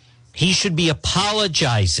 He should be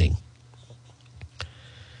apologizing.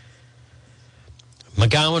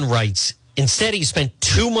 McGowan writes, instead he spent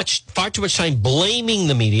far too much time blaming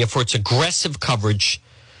the media for its aggressive coverage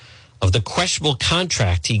of the questionable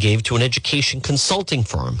contract he gave to an education consulting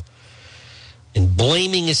firm and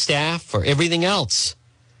blaming his staff for everything else.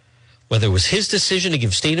 Whether it was his decision to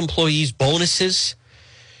give state employees bonuses,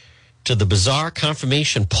 to the bizarre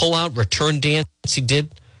confirmation pullout return dance he did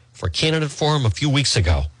for a candidate forum a few weeks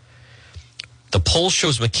ago. The poll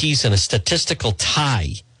shows McKee's in a statistical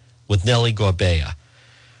tie with Nellie Gorbea.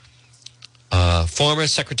 Former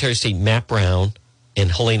Secretary of State Matt Brown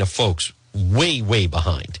and Helena Foulkes way, way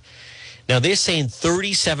behind. Now, they're saying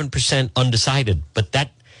 37% undecided, but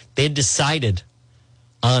they decided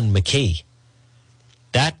on McKee.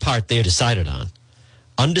 That part they decided on.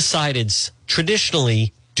 Undecideds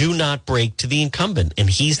traditionally do not break to the incumbent, and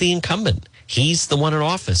he's the incumbent. He's the one in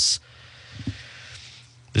office.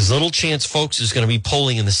 There's little chance Foulkes is going to be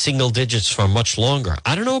polling in the single digits for much longer.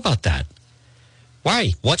 I don't know about that.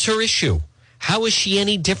 Why? What's her issue? How is she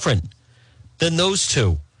any different than those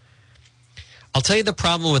two? I'll tell you the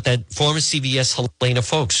problem with that former CVS Helena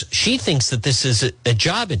Foulkes. She thinks that this is a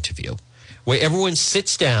job interview where everyone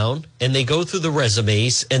sits down and they go through the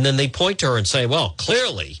resumes and then they point to her and say, well,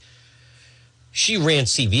 clearly she ran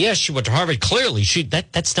CVS. She went to Harvard. Clearly,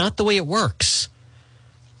 that's not the way it works.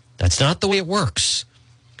 That's not the way it works.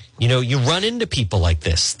 You know, you run into people like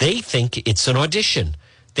this. They think it's an audition.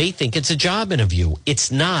 They think it's a job interview. It's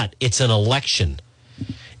not. It's an election.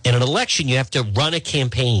 In an election, you have to run a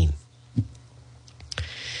campaign.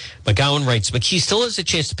 McGowan writes, McKee still has a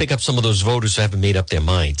chance to pick up some of those voters who haven't made up their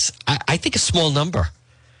minds. I think a small number.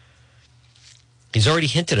 He's already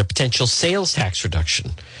hinted at a potential sales tax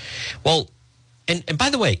reduction. Well, and by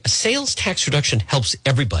the way, a sales tax reduction helps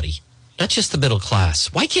everybody, not just the middle class.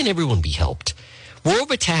 Why can't everyone be helped? We're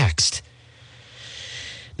overtaxed.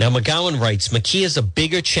 Now, McGowan writes, McKee has a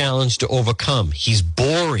bigger challenge to overcome. He's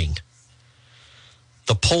boring.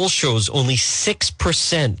 The poll shows only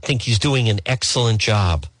 6% think he's doing an excellent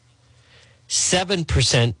job.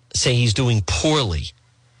 7% say he's doing poorly.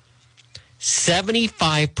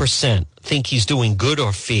 75% think he's doing good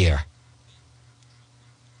or fair.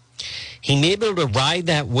 He may be able to ride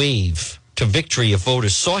that wave to victory if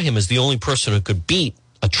voters saw him as the only person who could beat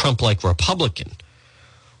a Trump-like Republican,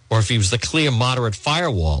 or if he was the clear moderate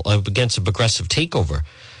firewall against a progressive takeover.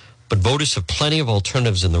 But voters have plenty of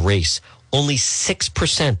alternatives in the race. Only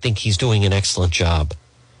 6% think he's doing an excellent job.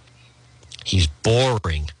 He's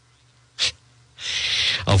boring.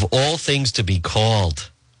 Of all things to be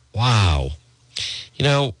called. Wow. You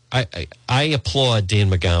know, I applaud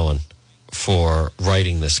Dan McGowan for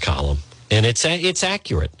writing this column. And it's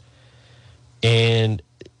accurate. And,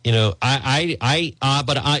 you know,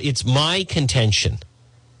 it's my contention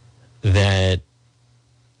that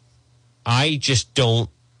I just don't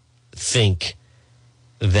think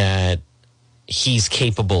that he's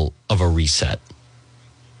capable of a reset.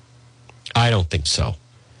 I don't think so.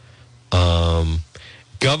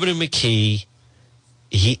 Governor McKee,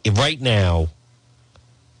 right now,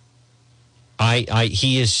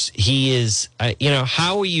 he is. You know,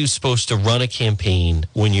 how are you supposed to run a campaign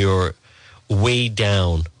when you're weighed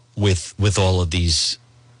down with all of these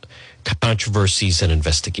controversies and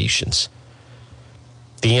investigations?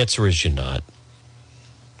 The answer is you're not.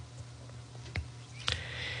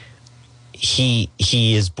 He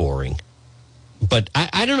is boring, but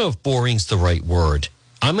I don't know if boring's the right word.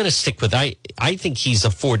 I'm going to stick with, I think he's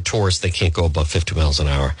a Ford Taurus that can't go above 50 miles an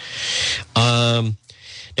hour. Now,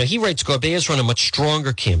 he writes, Gorbea's run a much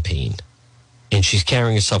stronger campaign, and she's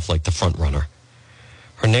carrying herself like the front runner.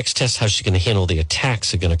 Her next test, how she's going to handle the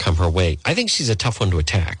attacks are going to come her way. I think she's a tough one to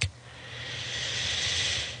attack.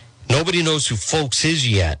 Nobody knows who Foulkes is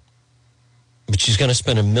yet, but she's going to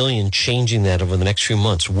spend $1 million changing that over the next few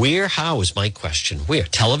months. Where, how is my question. Where?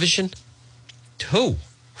 Television? Who?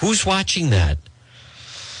 Who's watching that?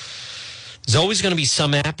 There's always going to be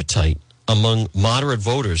some appetite among moderate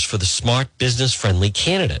voters for the smart, business-friendly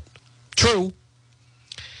candidate. True.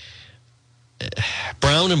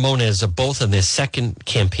 Brown and Moniz are both in their second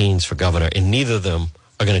campaigns for governor, and neither of them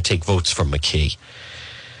are going to take votes from McKee.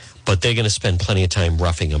 But they're going to spend plenty of time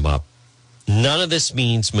roughing him up. None of this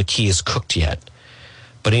means McKee is cooked yet.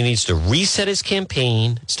 But he needs to reset his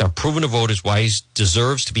campaign, start proving to voters why he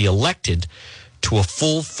deserves to be elected to a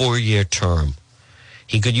full 4-year term.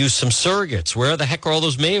 He could use some surrogates. Where the heck are all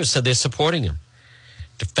those mayors said they're supporting him?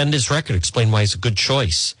 Defend his record, explain why he's a good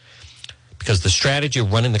choice. Because the strategy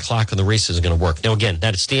of running the clock on the race is going to work. Now, again,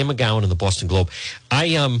 that is Dan McGowan in the Boston Globe.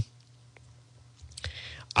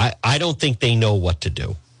 I don't think they know what to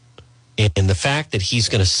do. And the fact that he's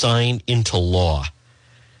going to sign into law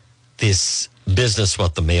this business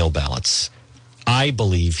about the mail ballots, I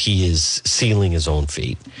believe he is sealing his own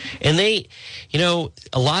fate. And they,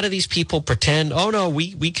 a lot of these people pretend, oh, no,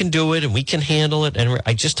 we can do it and we can handle it. And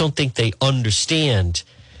I just don't think they understand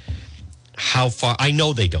how far. I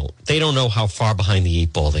know they don't. They don't know how far behind the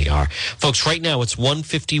 8 ball they are. Folks, right now it's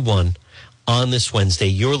 1:51 on this Wednesday.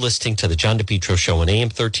 You're listening to the John DePietro Show on AM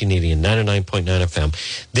 1380 and 99.9 FM.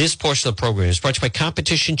 This portion of the program is brought to you by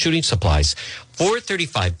Competition Shooting Supplies,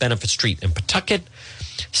 435 Benefit Street in Pawtucket.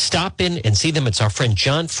 Stop in and see them. It's our friend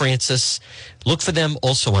John Francis. Look for them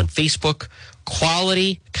also on Facebook.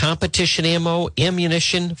 Quality competition ammo,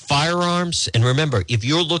 ammunition, firearms. And remember, if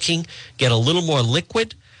you're looking, get a little more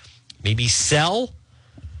liquid, maybe sell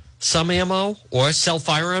some ammo or sell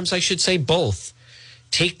firearms, I should say, both.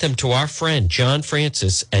 Take them to our friend John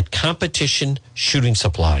Francis at Competition Shooting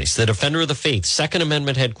Supplies, the Defender of the Faith, Second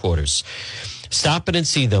Amendment headquarters. Stop in and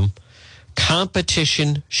see them.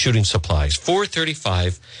 Competition Shooting Supplies,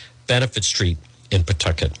 435 Benefit Street in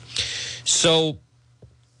Pawtucket. So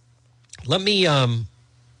let me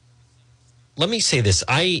say this.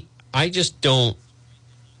 I just don't.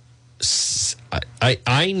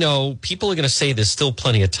 I know people are going to say there's still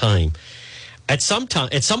plenty of time. At some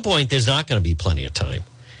point, there's not going to be plenty of time.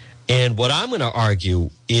 And what I'm going to argue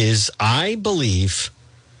is I believe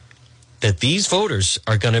that these voters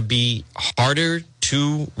are going to be harder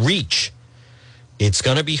to reach. It's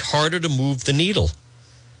going to be harder to move the needle.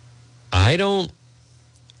 I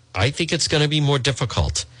think it's going to be more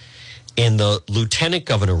difficult. And the lieutenant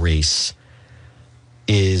governor race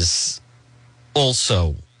is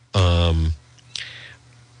also,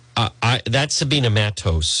 that's Sabina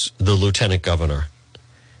Matos, the lieutenant governor.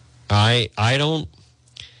 I don't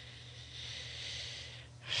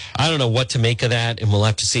know what to make of that, and we'll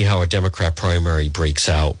have to see how a Democrat primary breaks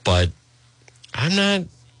out. But I'm not.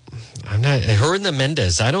 Her and the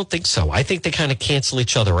Mendez, I don't think so. I think they kind of cancel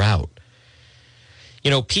each other out.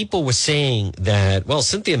 People were saying that, well,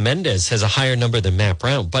 Cynthia Mendez has a higher number than Matt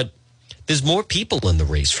Brown, but there's more people in the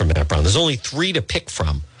race for Matt Brown. There's only 3 to pick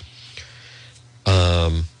from.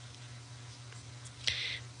 I'm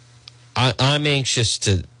anxious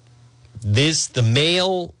to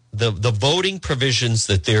the voting provisions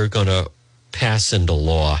that they're going to pass into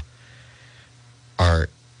law are,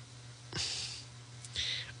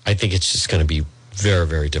 I think it's just going to be very,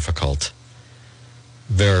 very difficult.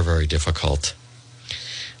 Very, very difficult.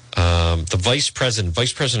 The Vice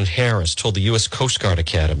President Harris, told the U.S. Coast Guard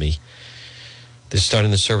Academy, they're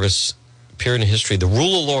starting the service period in history. The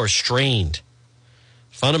rule of law is strained.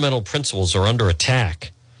 Fundamental principles are under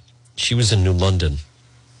attack. She was in New London.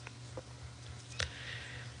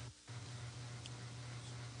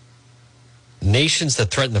 Nations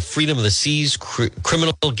that threaten the freedom of the seas,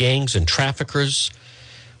 criminal gangs and traffickers,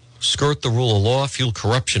 skirt the rule of law, fuel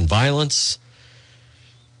corruption, violence.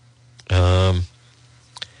 Yeah,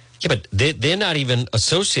 but they're not even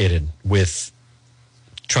associated with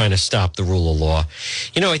trying to stop the rule of law.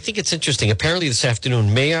 I think it's interesting. Apparently this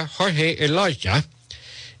afternoon, Mayor Jorge Elijah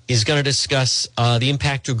is going to discuss the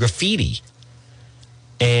impact of graffiti.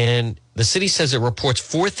 And the city says it reports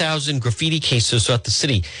 4,000 graffiti cases throughout the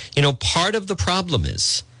city. Part of the problem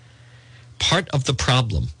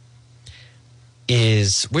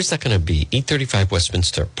is, where's that going to be? 835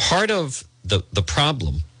 Westminster. Part of the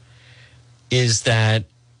problem is that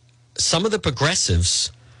some of the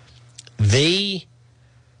progressives, they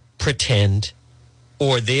pretend,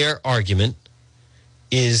 or their argument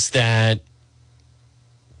is that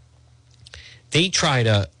they try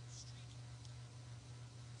to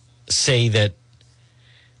say that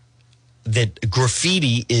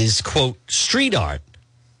graffiti is, quote, street art.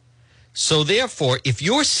 So therefore, if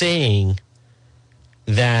you're saying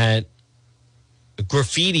that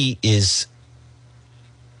graffiti is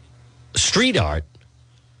street art,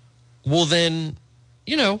 well then,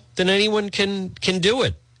 then anyone can do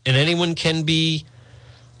it, and anyone can be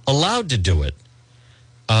allowed to do it.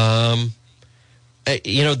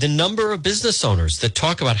 The number of business owners that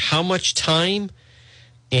talk about how much time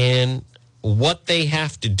and what they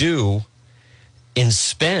have to do and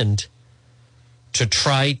spend to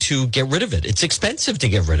try to get rid of it. It's expensive to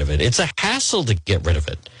get rid of it. It's a hassle to get rid of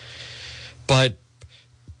it. But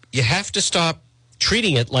you have to stop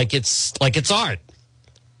treating it like it's art.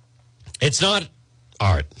 It's not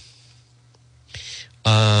art.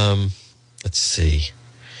 Let's see.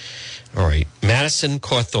 All right. Madison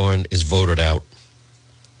Cawthorn is voted out.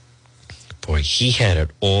 Boy, he had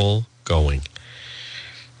it all going.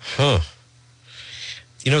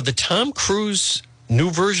 The Tom Cruise new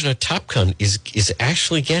version of Top Gun is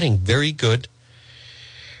actually getting very good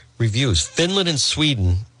reviews. Finland and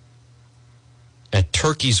Sweden at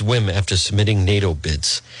Turkey's whim after submitting NATO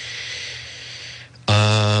bids.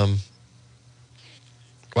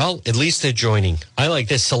 Well, at least they're joining. I like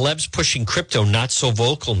this. Celebs pushing crypto, not so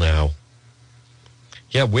vocal now.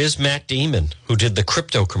 Yeah, where's Matt Damon, who did the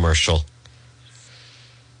crypto commercial?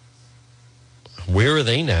 Where are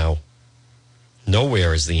they now?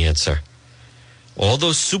 Nowhere is the answer. All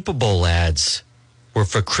those Super Bowl ads were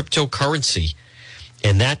for cryptocurrency,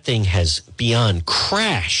 and that thing has beyond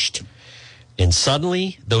crashed. And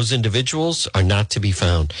suddenly, those individuals are not to be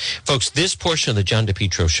found. Folks, this portion of the John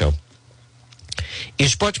DePetro Show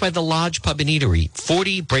is brought to you by the Lodge Pub and Eatery,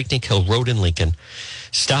 40 Breakneck Hill Road in Lincoln.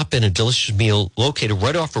 Stop in a delicious meal located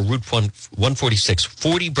right off of Route 146,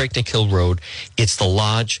 40 Breakneck Hill Road. It's the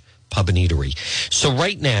Lodge Pub and Eatery. So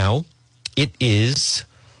right now, it is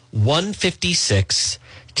 1:56.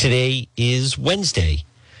 Today is Wednesday.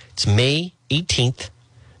 It's May 18th.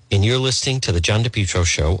 And you're listening to the John DePetro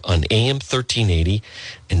Show on AM 1380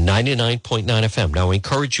 and 99.9 FM. Now, I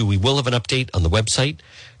encourage you, we will have an update on the website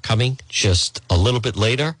coming just a little bit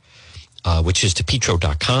later, which is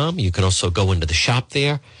DePetro.com. You can also go into the shop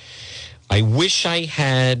there. I wish I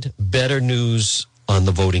had better news on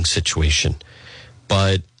the voting situation,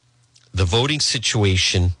 but the voting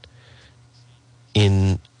situation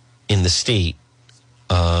in the state,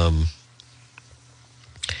 and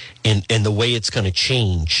the way it's going to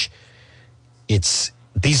change,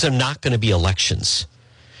 these are not going to be elections.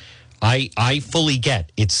 I fully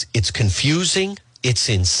get it's confusing. It's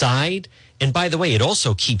inside, and by the way, it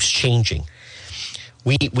also keeps changing.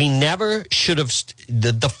 We never should have.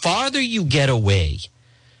 The farther you get away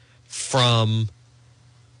from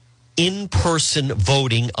in-person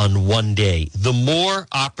voting on one day, the more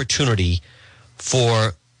opportunity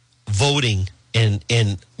for voting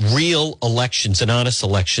in real elections and honest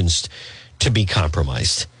elections to be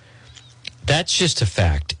compromised. That's just a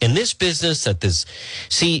fact. In this business,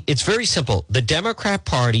 it's very simple. The Democrat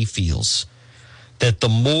Party feels that the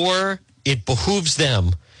more it behooves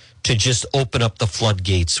them to just open up the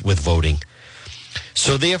floodgates with voting.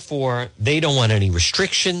 So therefore, they don't want any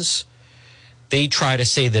restrictions. They try to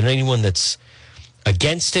say that anyone that's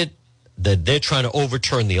against it, that they're trying to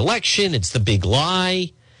overturn the election. It's the big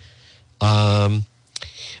lie. I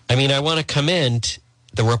want to commend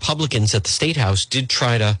the Republicans at the State House did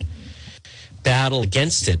try to battle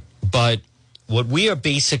against it. But what we are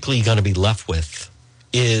basically going to be left with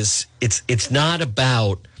is it's not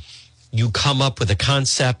about you come up with a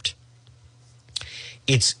concept.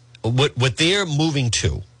 It's what they're moving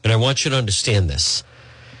to, and I want you to understand this,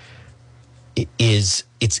 is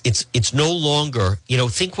it's no longer,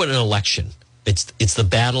 think what an election. It's the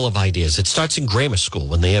battle of ideas. It starts in grammar school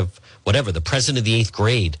when they have the president of the 8th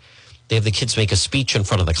grade. They have the kids make a speech in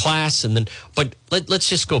front of the class, but let's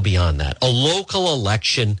just go beyond that. A local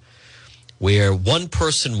election where one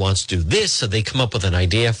person wants to do this, so they come up with an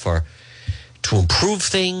idea to improve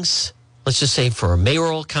things. Let's just say for a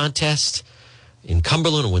mayoral contest in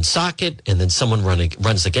Cumberland or Woonsocket, and then someone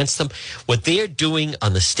runs against them. What they're doing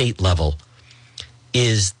on the state level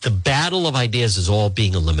is the battle of ideas is all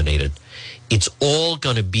being eliminated. It's all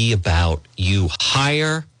going to be about you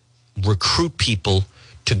recruit people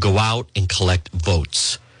to go out and collect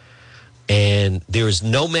votes. And there is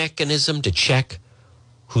no mechanism to check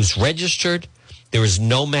who's registered. There is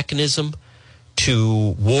no mechanism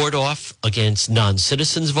to ward off against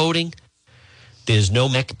non-citizens voting. There's no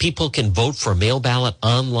people can vote for a mail ballot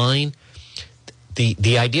online.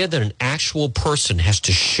 The idea that an actual person has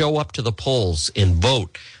to show up to the polls and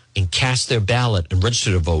vote and cast their ballot and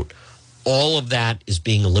register to vote, all of that is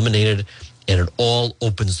being eliminated, and it all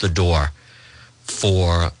opens the door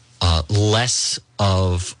for less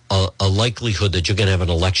of a likelihood that you're going to have an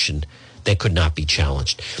election that could not be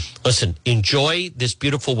challenged. Listen, enjoy this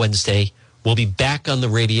beautiful Wednesday. We'll be back on the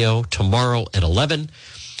radio tomorrow at 11.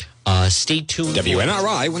 Stay tuned.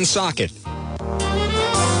 WNRI Woonsocket.